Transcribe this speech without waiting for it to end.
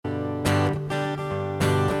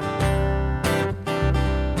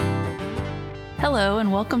Hello,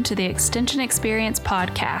 and welcome to the Extension Experience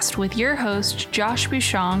podcast with your hosts, Josh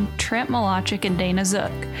Bouchon, Trent Malachik, and Dana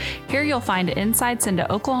Zook. Here you'll find insights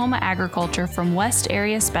into Oklahoma agriculture from West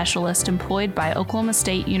Area specialists employed by Oklahoma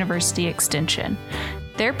State University Extension.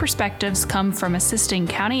 Their perspectives come from assisting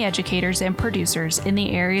county educators and producers in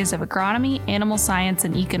the areas of agronomy, animal science,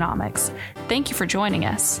 and economics. Thank you for joining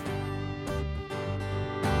us.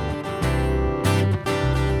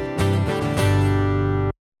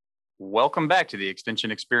 Welcome back to the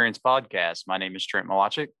Extension Experience podcast. My name is Trent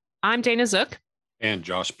Malachik. I'm Dana Zook. And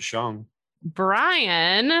Josh Bouchon.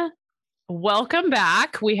 Brian, welcome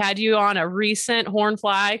back. We had you on a recent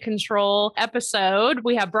Hornfly Control episode.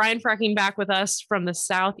 We have Brian Fracking back with us from the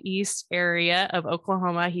Southeast area of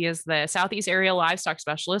Oklahoma. He is the Southeast area livestock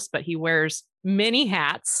specialist, but he wears many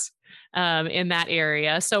hats in that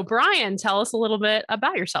area. So Brian, tell us a little bit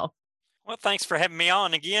about yourself. Well, thanks for having me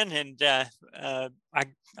on again. And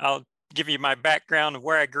I'll give you my background of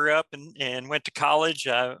where I grew up and went to college.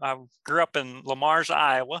 I grew up in Le Mars,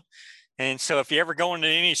 Iowa. And so if you ever go into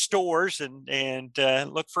any stores and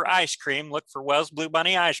look for ice cream, look for Wells Blue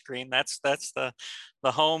Bunny ice cream. That's the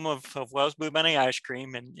home of Wells Blue Bunny ice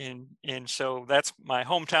cream. And so that's my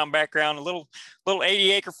hometown background, a little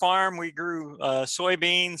 80-acre farm. We grew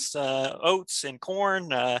soybeans, oats, and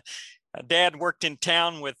corn. Dad worked in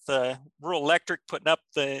town with Rural Electric, putting up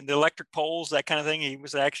the electric poles, that kind of thing. He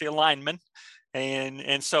was actually a lineman.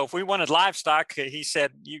 And so if we wanted livestock, he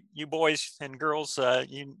said, you boys and girls,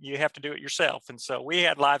 you have to do it yourself. And so we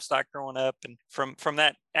had livestock growing up. And from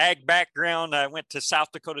that ag background, I went to South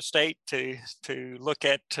Dakota State to look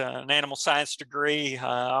at an animal science degree.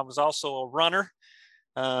 I was also a runner.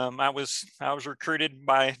 I was recruited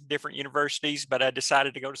by different universities, but I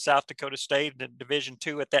decided to go to South Dakota State, Division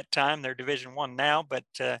II at that time. They're Division I now, but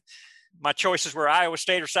my choices were Iowa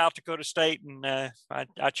State or South Dakota State, and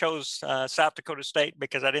I chose South Dakota State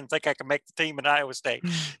because I didn't think I could make the team at Iowa State.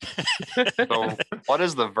 So what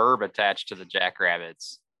is the verb attached to the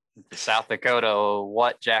Jackrabbits? The South Dakota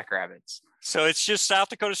what Jackrabbits? So it's just South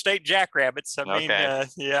Dakota State Jackrabbits. I mean,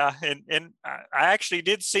 yeah. And I actually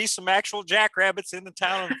did see some actual jackrabbits in the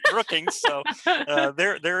town of Brookings. So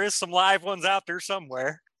there is some live ones out there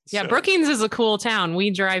somewhere. Yeah, so. Brookings is a cool town. We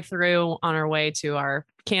drive through on our way to our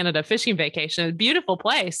Canada fishing vacation. A beautiful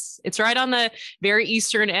place. It's right on the very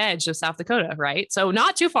eastern edge of South Dakota, right? So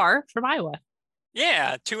not too far from Iowa.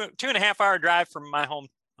 Yeah, two and a half hour drive from my home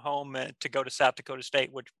to go to South Dakota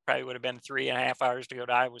State, which probably would have been 3.5 hours to go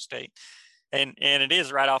to Iowa State. And it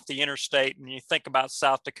is right off the interstate. And you think about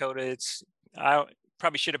South Dakota, I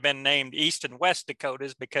probably should have been named East and West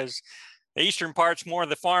Dakotas because the eastern part's more of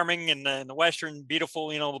the farming and the western beautiful,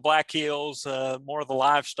 the Black Hills, more of the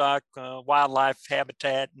livestock, wildlife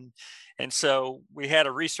habitat. And so we had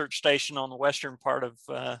a research station on the western part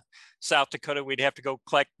of South Dakota. We'd have to go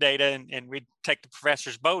collect data and we'd take the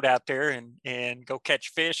professor's boat out there and go catch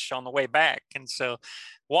fish on the way back. And so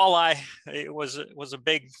walleye, it was a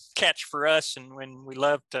big catch for us. And when we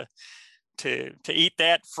loved to eat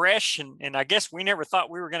that fresh. And I guess we never thought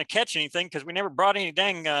we were going to catch anything because we never brought any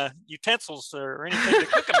dang utensils or anything to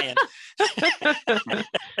cook them in.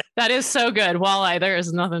 That is so good. Walleye, there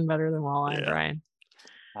is nothing better than walleye, Yeah. Brian.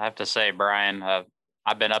 I have to say, Brian,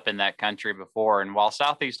 I've been up in that country before, and while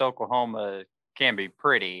Southeast Oklahoma can be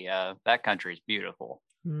pretty, that country is beautiful.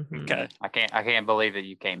 Mm-hmm. Okay. I can't believe that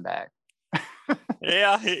you came back.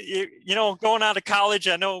 Yeah, going out of college,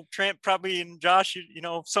 I know Trent probably and Josh,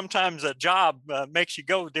 sometimes a job makes you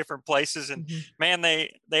go different places. And man,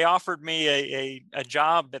 they offered me a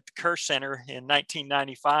job at the Kerr Center in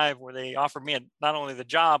 1995, where they offered me not only the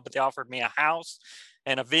job, but they offered me a house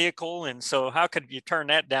and a vehicle. And so how could you turn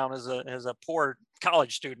that down as a poor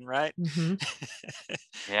college student, right? Mm-hmm.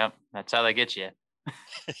 Yep, that's how they get you.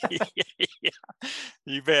 Yeah,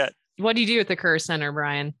 you bet. What do you do at the Kerr Center,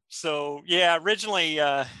 Brian? So, yeah, originally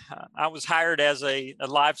I was hired as a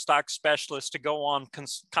livestock specialist to go on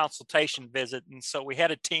consultation visit. And so we had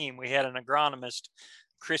a team. We had an agronomist,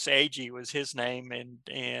 Chris Agee was his name,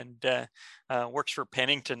 and works for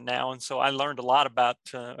Pennington now. And so I learned a lot about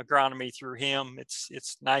agronomy through him.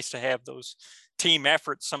 It's nice to have those team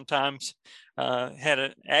efforts sometimes. Had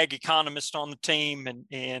an ag economist on the team.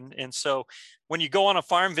 And so when you go on a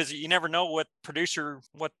farm visit, you never know what producer,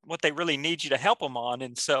 what they really need you to help them on.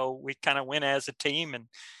 And so we kind of went as a team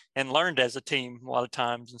and learned as a team a lot of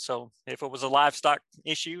times. And so if it was a livestock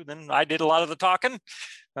issue, then I did a lot of the talking.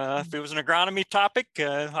 If it was an agronomy topic,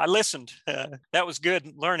 I listened. That was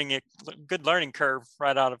good learning curve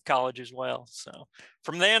right out of college as well. So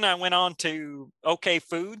from then I went on to OK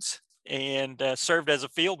Foods and served as a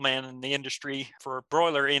field man in the industry for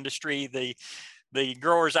broiler industry. the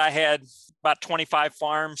growers I had, about 25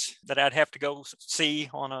 farms that I'd have to go see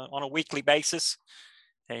on a weekly basis.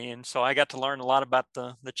 And so I got to learn a lot about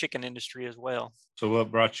the chicken industry as well. So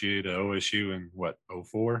what brought you to OSU in what,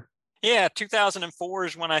 04? Yeah, 2004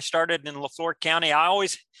 is when I started in Lafleur County. I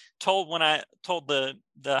always told when I told the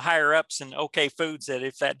higher ups in OK Foods that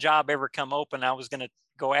if that job ever come open, I was going to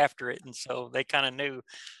go after it. And so they kind of knew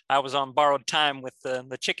I was on borrowed time with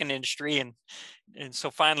the chicken industry. And so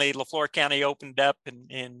finally Lafleur County opened up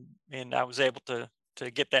and I was able to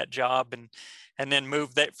get that job and then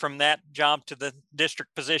moved that from that job to the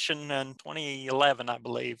district position in 2011, I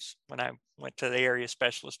believe, when I went to the area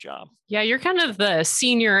specialist job. Yeah, you're kind of the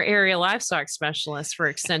senior area livestock specialist for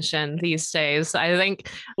Extension these days. I think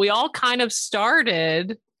we all kind of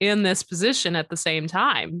started in this position at the same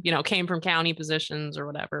time, came from county positions or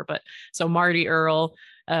whatever. But so Marty, Earl,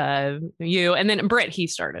 you, and then Britt, he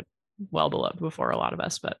started well below before a lot of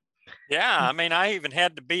us, but. Yeah, I mean, I even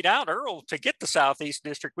had to beat out Earl to get the Southeast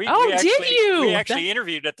District. We actually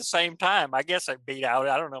interviewed at the same time. I guess I beat out.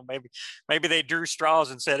 I don't know. Maybe they drew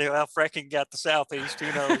straws and said, "Well, Frecking got the Southeast.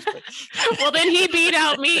 Who knows?" But well, then he beat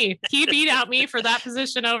out me. He beat out me for that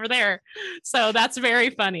position over there. So that's very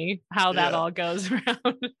funny how that all goes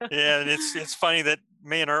around. Yeah, and it's funny that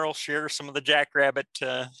me and Earl share some of the jackrabbit,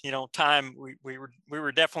 time. We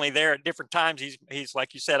were definitely there at different times. He's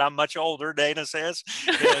like you said, I'm much older, Dana says.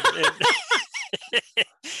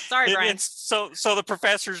 Sorry, Brian. So the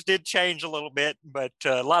professors did change a little bit, but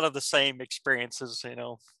a lot of the same experiences,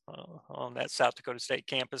 on that South Dakota State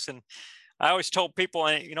campus. And I always told people,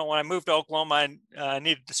 when I moved to Oklahoma, I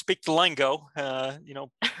needed to speak the lingo.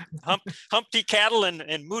 Humpty cattle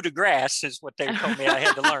and moo to grass is what they told me I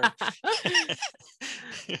had to learn.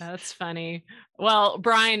 That's funny. Well,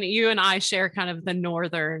 Brian, you and I share kind of the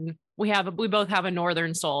northern. We both have a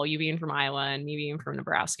northern soul. You being from Iowa and me being from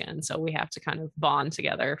Nebraska, and so we have to kind of bond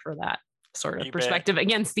together for that sort of perspective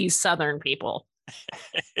against these southern people.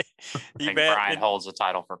 I think Brian holds the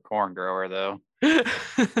title for corn grower, though. I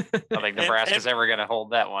think Nebraska's ever going to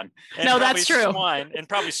hold that one. No, that's true.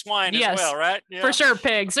 Probably swine as well, right? Yeah. For sure,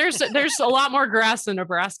 pigs. There's a lot more grass in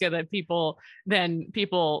Nebraska than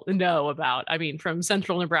people know about. I mean, from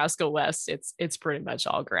central Nebraska west, it's pretty much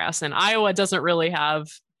all grass. And Iowa doesn't really have.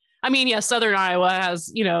 I mean, yes, southern Iowa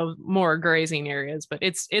has more grazing areas, but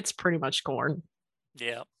it's pretty much corn.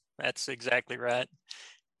 Yeah, that's exactly right.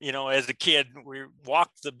 As a kid, we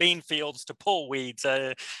walked the bean fields to pull weeds.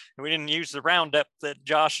 We didn't use the Roundup that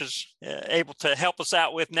Josh is able to help us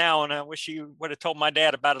out with now. And I wish you would have told my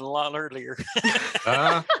dad about it a lot earlier.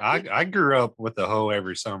 I grew up with the hoe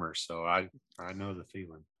every summer, so I know the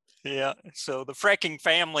feeling. Yeah. So the Frecking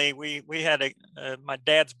family, we had my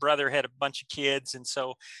dad's brother had a bunch of kids. And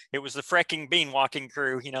so it was the Frecking bean walking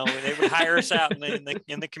crew, they would hire us out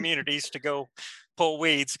in the communities to go pull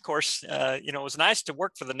weeds. Of course, it was nice to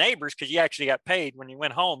work for the neighbors because you actually got paid when you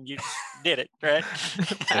went home. You did it, right?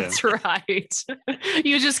 That's right.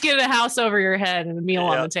 You just get a house over your head and a meal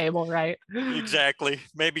on the table, right? Exactly.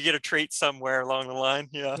 Maybe get a treat somewhere along the line.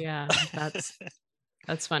 Yeah. Yeah,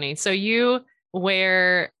 that's funny. So you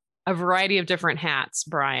wear a variety of different hats,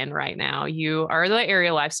 Brian, right now. You are the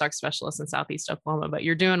area livestock specialist in Southeast Oklahoma, but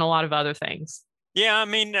you're doing a lot of other things. Yeah, I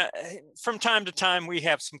mean, from time to time, we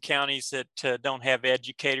have some counties that don't have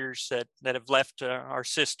educators that have left our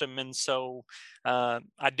system. And so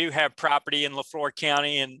I do have property in Lafleur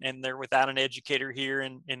County, and they're without an educator here.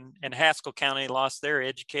 And Haskell County lost their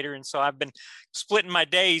educator. And so I've been splitting my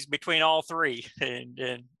days between all three and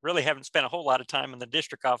really haven't spent a whole lot of time in the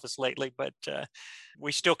district office lately, but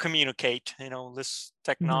we still communicate. This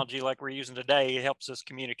technology like we're using today helps us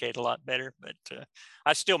communicate a lot better, but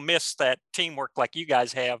I still miss that teamwork like you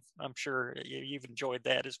guys have. I'm sure you've enjoyed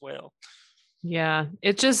that as well. Yeah,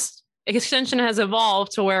 Extension has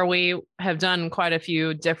evolved to where we have done quite a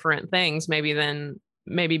few different things, maybe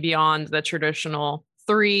beyond the traditional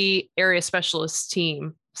 3 area specialist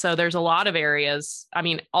team. So there's a lot of areas. I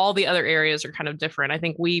mean, all the other areas are kind of different. I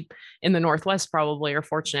think we in the Northwest probably are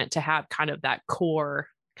fortunate to have kind of that core,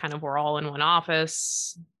 kind of we're all in one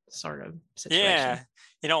office sort of situation. Yeah.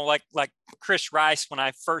 Like Chris Rice, when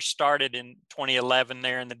I first started in 2011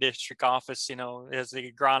 there in the district office, as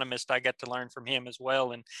the agronomist, I got to learn from him as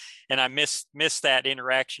well. And I miss that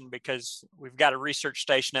interaction because we've got a research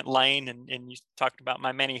station at Lane, and you talked about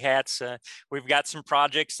my many hats. We've got some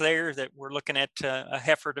projects there that we're looking at a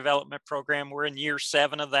heifer development program. We're in year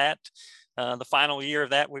 7 of that. The final year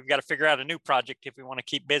of that, we've got to figure out a new project if we want to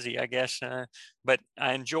keep busy, I guess. But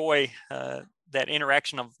I enjoy that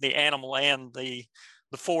interaction of the animal and the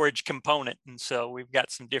forage component. And so we've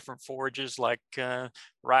got some different forages like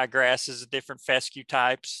ryegrass is different fescue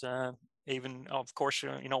types. even of course,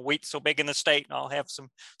 wheat's so big in the state, and I'll have some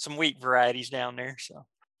wheat varieties down there. So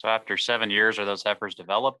after 7 years, are those heifers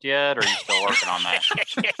developed yet, or are you still working on that?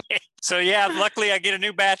 So yeah, luckily I get a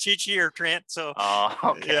new batch each year, Trent. So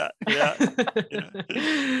okay. Yeah.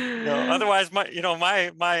 Otherwise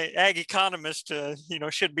my ag economist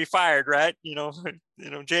should be fired, right?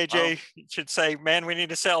 JJ should say, man, we need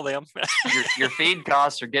to sell them. your feed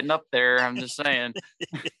costs are getting up there. I'm just saying.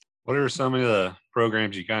 What are some of the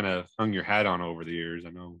programs you kind of hung your hat on over the years? I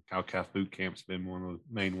know Cow-Calf Boot Camp's been one of the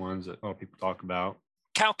main ones that a lot of people talk about.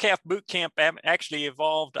 Cow-Calf Boot Camp actually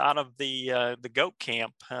evolved out of the goat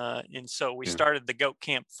camp. And so we started the goat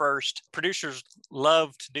camp first. Producers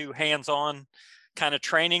love to do hands-on kind of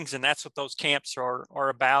trainings, and that's what those camps are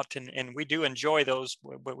about. And we do enjoy those,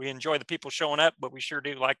 but we enjoy the people showing up, but we sure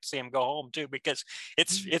do like to see them go home too, because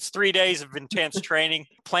it's 3 days of intense training,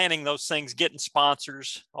 planning those things, getting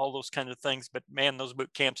sponsors, all those kinds of things. But man, those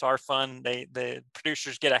boot camps are fun. The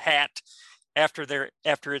producers get a hat after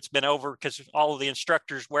it's been over, because all of the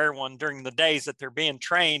instructors wear one during the days that they're being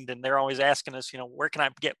trained, and they're always asking us, where can I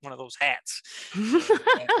get one of those hats?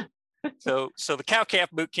 So the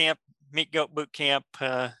Cow-Calf Boot Camp, Meat Goat Boot Camp,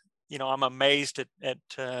 I'm amazed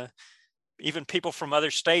at even people from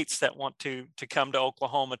other states that want to come to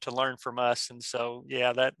Oklahoma to learn from us. And so,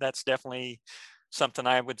 yeah, that's definitely something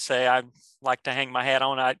I would say I like to hang my hat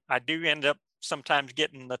on. I do end up sometimes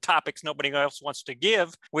getting the topics nobody else wants to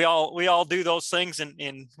give. We all do those things,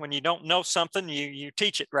 and when you don't know something, you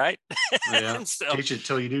teach it, right? Yeah, teach it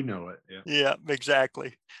till you do know it. Yeah,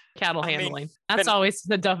 exactly. Cattle handling. That's always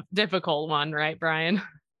the difficult one, right, Brian?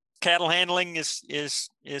 Cattle handling is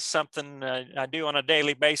something I do on a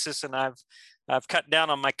daily basis, and I've cut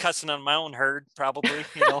down on my cussing on my own herd, probably,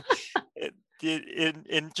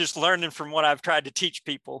 in just learning from what I've tried to teach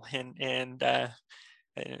people, and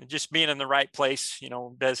just being in the right place,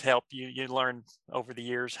 does help you. You learn over the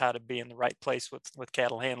years how to be in the right place with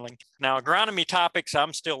cattle handling. Now, agronomy topics,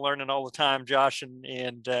 I'm still learning all the time, Josh,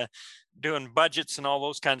 and doing budgets and all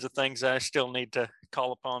those kinds of things. I still need to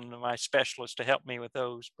call upon my specialist to help me with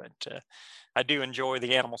those, but I do enjoy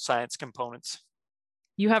the animal science components.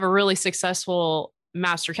 You have a really successful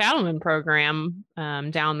Master Cattleman program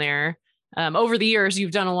down there. Over the years,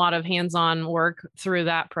 you've done a lot of hands-on work through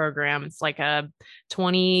that program. It's like a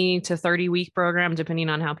 20 to 30 week program, depending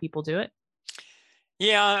on how people do it.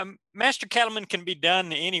 Yeah, Master Cattleman can be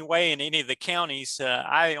done any way in any of the counties.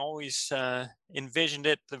 I always envisioned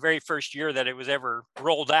it the very first year that it was ever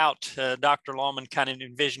rolled out. Dr. Lawman kind of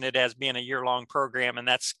envisioned it as being a year-long program, and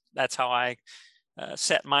that's how I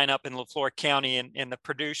set mine up in Leflore County, and the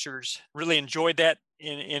producers really enjoyed that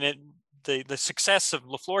in it. The success of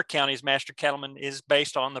Leflore County's Master Cattleman is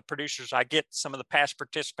based on the producers. I get some of the past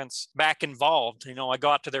participants back involved. I go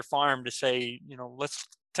out to their farm to say, let's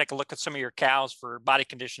take a look at some of your cows for body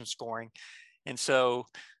condition scoring. And so,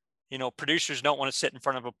 producers don't want to sit in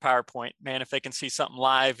front of a PowerPoint, man. If they can see something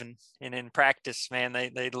live and in practice, man,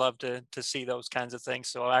 they'd love to see those kinds of things.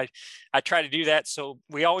 So I try to do that. So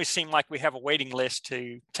we always seem like we have a waiting list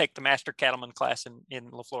to take the Master Cattleman class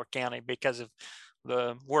in Leflore County because of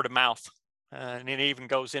the word of mouth. And it even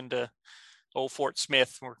goes into old Fort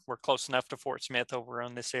Smith. We're close enough to Fort Smith over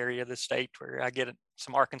on this area of the state where I get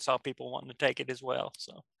some Arkansas people wanting to take it as well.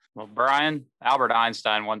 So, well, Brian, Albert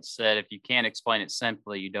Einstein once said, if you can't explain it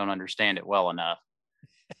simply, you don't understand it well enough.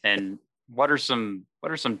 And what are some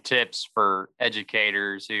tips for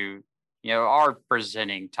educators who, are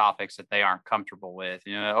presenting topics that they aren't comfortable with?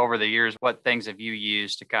 Over the years, what things have you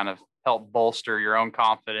used to kind of help bolster your own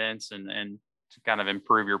confidence and to kind of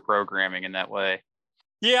improve your programming in that way?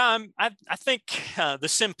 Yeah, I think the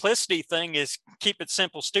simplicity thing is keep it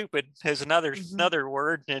simple. Stupid is another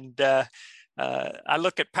word, and I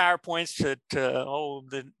look at PowerPoints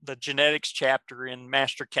the genetics chapter in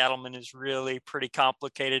Master Cattleman is really pretty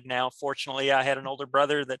complicated now. Fortunately, I had an older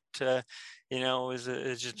brother that is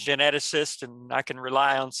a geneticist, and I can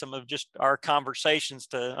rely on some of just our conversations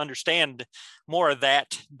to understand more of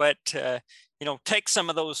that. But take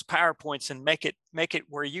some of those PowerPoints and make it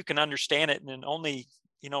where you can understand it, and then only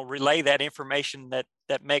relay that information that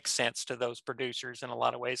makes sense to those producers in a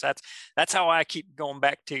lot of ways. That's how I keep going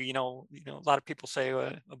back to, a lot of people say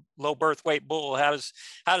a low birth weight bull, how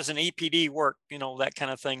does an EPD work? That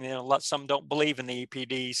kind of thing. Some don't believe in the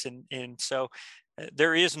EPDs. And so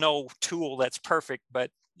there is no tool that's perfect,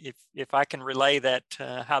 but if I can relay that,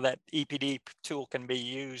 how that EPD tool can be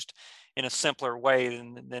used in a simpler way,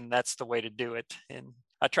 then that's the way to do it. And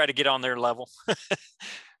I try to get on their level.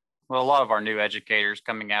 Well, a lot of our new educators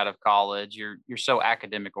coming out of college, you're so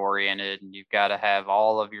academic oriented, and you've got to have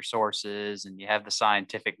all of your sources, and you have the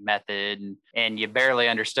scientific method, and you barely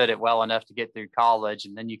understood it well enough to get through college.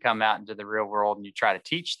 And then you come out into the real world and you try to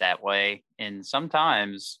teach that way. And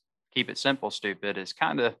sometimes keep it simple, stupid is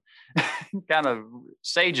kind of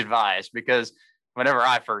sage advice, because whenever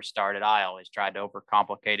I first started, I always tried to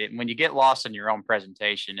overcomplicate it. And when you get lost in your own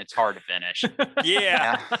presentation, it's hard to finish.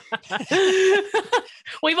 Yeah.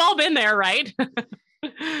 We've all been there, right?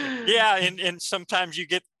 Yeah. And sometimes you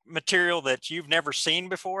get material that you've never seen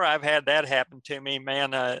before. I've had that happen to me,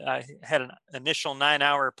 man. I had an initial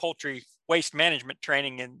 9-hour poultry waste management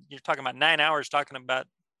training, and you're talking about 9 hours talking about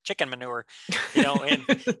chicken manure,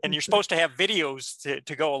 and you're supposed to have videos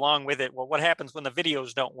to go along with it. Well, what happens when the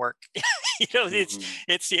videos don't work?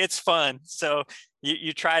 It's fun. So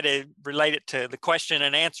you try to relate it to the question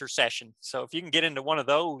and answer session. So if you can get into one of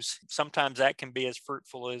those, sometimes that can be as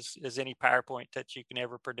fruitful as any PowerPoint that you can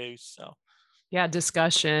ever produce. So yeah,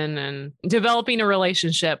 discussion and developing a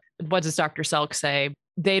relationship. What does Dr. Selk say?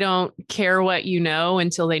 They don't care what you know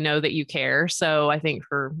until they know that you care. So I think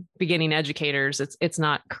for beginning educators, it's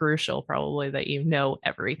not crucial probably that you know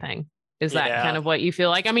everything. Is that kind of what you feel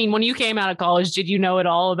like? I mean, when you came out of college, did you know it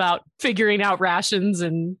all about figuring out rations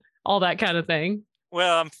and all that kind of thing?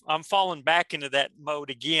 Well, I'm falling back into that mode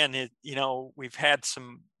again. We've had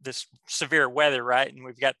this severe weather, right? And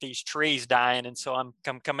we've got these trees dying. And so I'm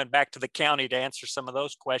coming back to the county to answer some of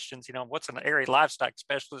those questions. What's an area livestock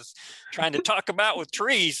specialist trying to talk about with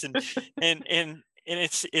trees? And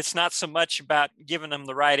it's not so much about giving them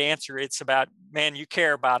the right answer. It's about, man, you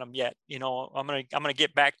care about them yet. I'm gonna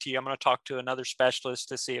get back to you. I'm gonna talk to another specialist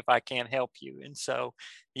to see if I can help you. And so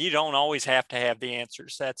you don't always have to have the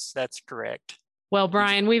answers. That's correct. Well,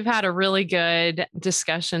 Brian, we've had a really good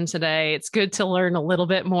discussion today. It's good to learn a little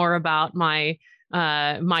bit more about my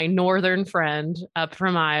northern friend up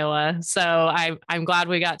from Iowa. So I'm glad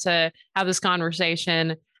we got to have this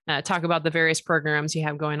conversation, talk about the various programs you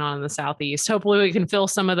have going on in the Southeast. Hopefully we can fill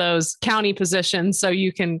some of those county positions so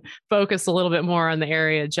you can focus a little bit more on the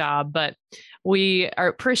area job. But we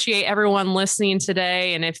appreciate everyone listening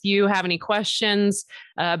today. And if you have any questions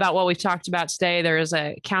about what we've talked about today, there is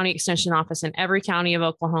a county extension office in every county of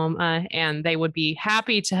Oklahoma, and they would be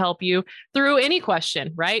happy to help you through any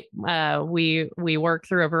question, right? We work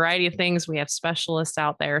through a variety of things. We have specialists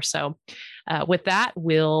out there. So with that,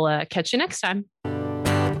 we'll catch you next time.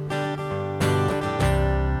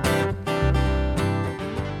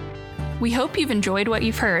 We hope you've enjoyed what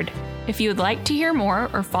you've heard. If you would like to hear more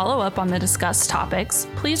or follow up on the discussed topics,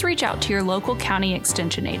 please reach out to your local county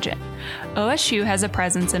extension agent. OSU has a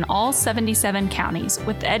presence in all 77 counties,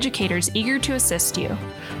 with educators eager to assist you.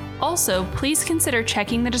 Also, please consider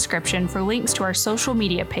checking the description for links to our social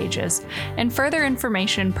media pages and further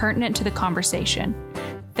information pertinent to the conversation.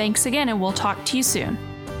 Thanks again, and we'll talk to you soon.